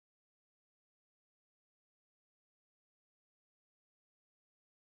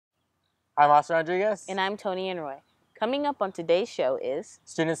I'm Oscar Rodriguez. And I'm Tony and Roy. Coming up on today's show is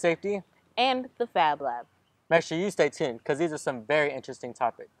Student Safety and the Fab Lab. Make sure you stay tuned because these are some very interesting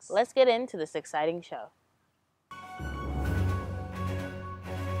topics. Let's get into this exciting show.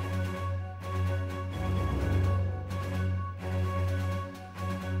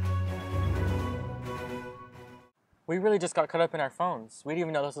 We really just got caught up in our phones. We didn't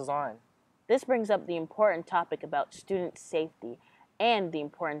even know this was on. This brings up the important topic about student safety and the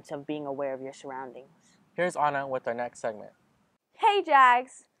importance of being aware of your surroundings. Here's Anna with our next segment. Hey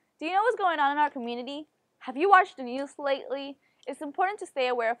Jags! Do you know what's going on in our community? Have you watched the news lately? It's important to stay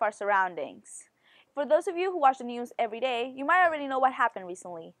aware of our surroundings. For those of you who watch the news every day, you might already know what happened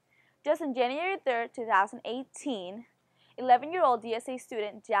recently. Just on January 3rd, 2018, 11-year-old DSA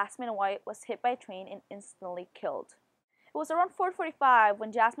student Jasmine White was hit by a train and instantly killed. It was around 4:45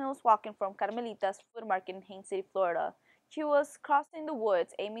 when Jasmine was walking from Carmelita's Food Market in Haines City, Florida. She was crossing the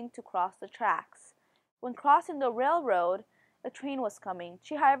woods aiming to cross the tracks. When crossing the railroad, the train was coming.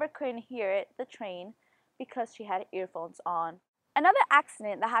 She, however, couldn't hear the train because she had earphones on. Another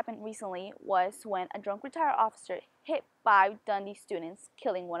accident that happened recently was when a drunk retired officer hit 5 Dundee students,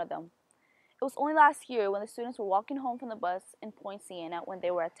 killing one of them. It was only last year when the students were walking home from the bus in Point Siena when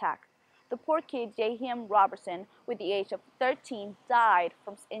they were attacked. The poor kid, J.M. Robertson, with the age of 13, died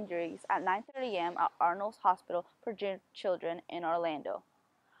from injuries at 9:30 a.m. at Arnold's Hospital for Children in Orlando.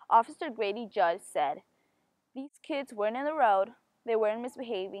 Officer Grady Judd said, "These kids weren't in the road, they weren't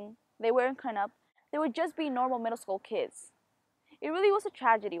misbehaving, they weren't cut up, they were just being normal middle school kids." It really was a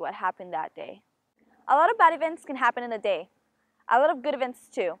tragedy what happened that day. A lot of bad events can happen in a day. A lot of good events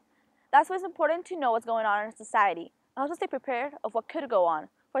too. That's why it's important to know what's going on in our society. And also stay prepared of what could go on.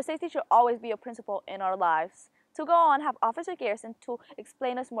 For safety should always be a principle in our lives. To go on, have Officer Garrison to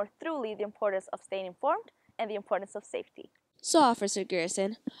explain us more thoroughly the importance of staying informed and the importance of safety. So, Officer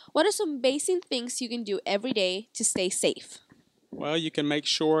Garrison, what are some basic things you can do every day to stay safe? Well, you can make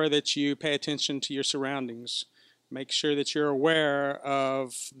sure that you pay attention to your surroundings. Make sure that you're aware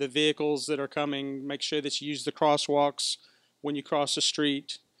of the vehicles that are coming. Make sure that you use the crosswalks when you cross the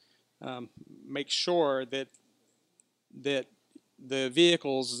street. Make sure that the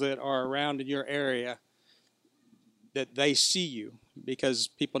vehicles that are around in your area, that they see you, because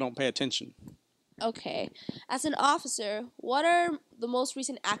people don't pay attention. Okay. As an officer, what are the most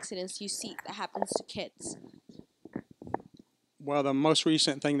recent accidents you see that happens to kids? Well, the most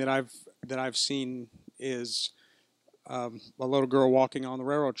recent thing that I've seen is a little girl walking on the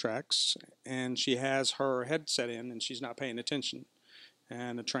railroad tracks, and she has her headset in, and she's not paying attention.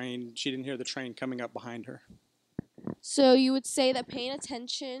 And she didn't hear the train coming up behind her. So you would say that paying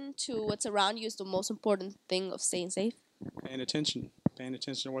attention to what's around you is the most important thing of staying safe? Paying attention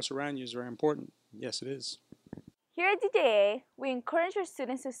to what's around you is very important. Yes, it is. Here at DJA, we encourage our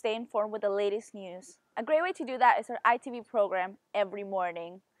students to stay informed with the latest news. A great way to do that is our ITV program every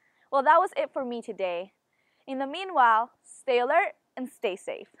morning. Well, that was it for me today. In the meanwhile, stay alert and stay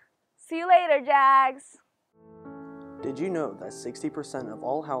safe. See you later, Jags! Did you know that 60% of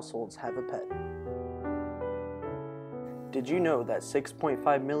all households have a pet? Did you know that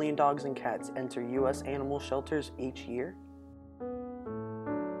 6.5 million dogs and cats enter U.S. animal shelters each year?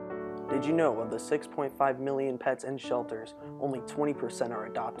 Did you know of the 6.5 million pets in shelters, only 20% are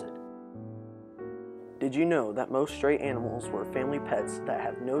adopted? Did you know that most stray animals were family pets that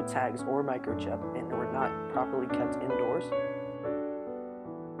have no tags or microchip and were not properly kept indoors?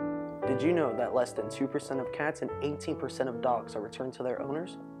 Did you know that less than 2% of cats and 18% of dogs are returned to their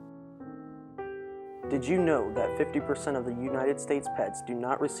owners? Did you know that 50% of the United States pets do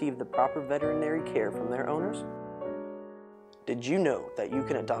not receive the proper veterinary care from their owners? Did you know that you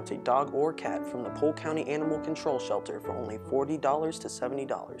can adopt a dog or cat from the Polk County Animal Control Shelter for only $40 to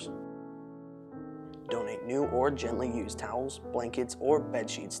 $70? Donate new or gently used towels, blankets, or bed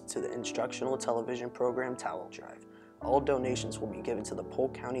sheets to the instructional television program Towel Drive. All donations will be given to the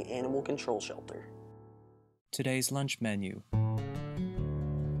Polk County Animal Control Shelter. Today's lunch menu.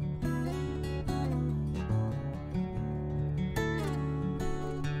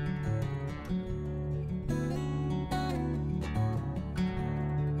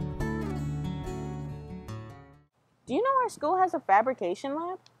 Do you know our school has a fabrication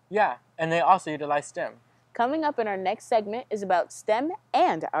lab? Yeah, and they also utilize STEM. Coming up in our next segment is about STEM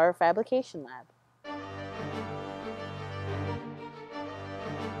and our fabrication lab.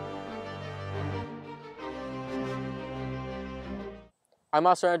 I'm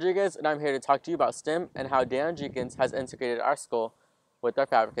Oscar Rodriguez, and I'm here to talk to you about STEM and how Jenkins has integrated our school with our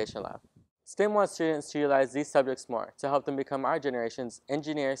fabrication lab. STEM wants students to utilize these subjects more to help them become our generation's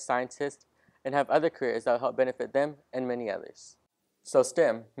engineers, scientists, and have other careers that will help benefit them and many others. So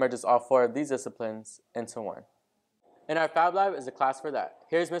STEM merges all 4 of these disciplines into one. And our Fab Lab is a class for that.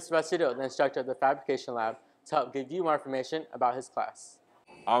 Here's Mr. Bastido, the instructor of the Fabrication Lab, to help give you more information about his class.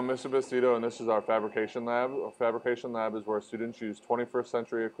 I'm Mr. Bastido, and this is our Fabrication Lab. Our Fabrication Lab is where students use 21st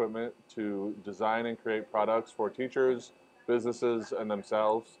century equipment to design and create products for teachers, businesses, and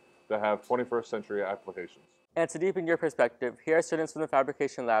themselves that have 21st century applications. And to deepen your perspective, here are students from the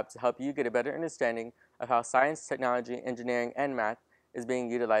Fabrication Lab to help you get a better understanding of how science, technology, engineering, and math is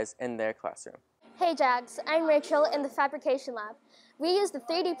being utilized in their classroom. Hey Jags, I'm Rachel in the Fabrication Lab. We use the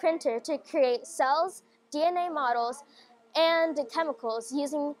 3D printer to create cells, DNA models, and chemicals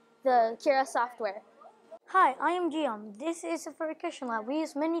using the Kira software. Hi, I am Giam. This is the Fabrication Lab. We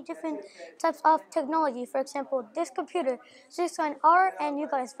use many different types of technology. For example, this computer is designed our and you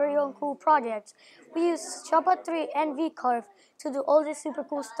guys very own cool projects. We use Java 3 and vCarve to do all this super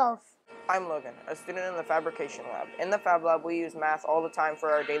cool stuff. I'm Logan, a student in the Fabrication Lab. In the Fab Lab, we use math all the time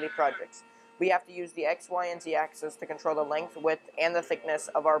for our daily projects. We have to use the X, Y, and Z axis to control the length, width, and the thickness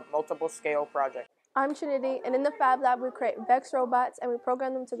of our multiple scale project. I'm Trinity, and in the Fab Lab, we create Vex robots, and we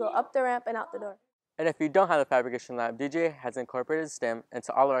program them to go up the ramp and out the door. And if you don't have the Fabrication Lab, DJ has incorporated STEM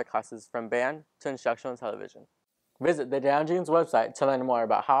into all of our classes from band to instructional television. Visit the Down Jenkins website to learn more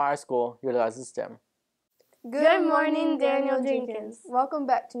about how our school utilizes STEM. Good morning, Daniel Jenkins. Welcome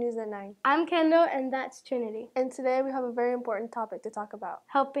back to News at 9. I'm Kendall, and that's Trinity. And today we have a very important topic to talk about.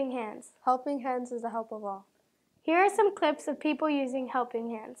 Helping hands. Helping hands is the help of all. Here are some clips of people using helping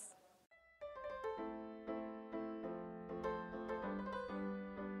hands.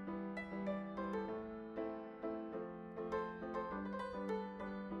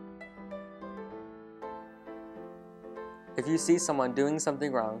 If you see someone doing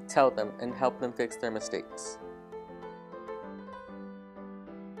something wrong, tell them and help them fix their mistakes.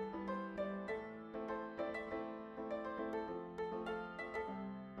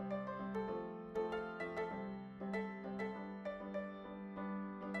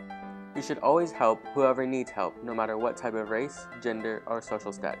 You should always help whoever needs help, no matter what type of race, gender, or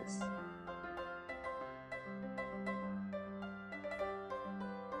social status.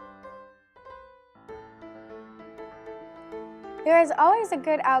 There is always a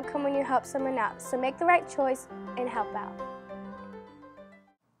good outcome when you help someone out, so make the right choice and help out.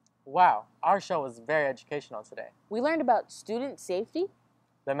 Wow, our show was very educational today. We learned about student safety,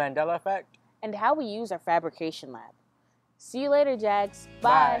 The Mandela Effect, and how we use our Fabrication Lab. See you later, Jags.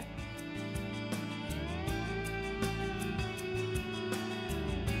 Bye. Bye.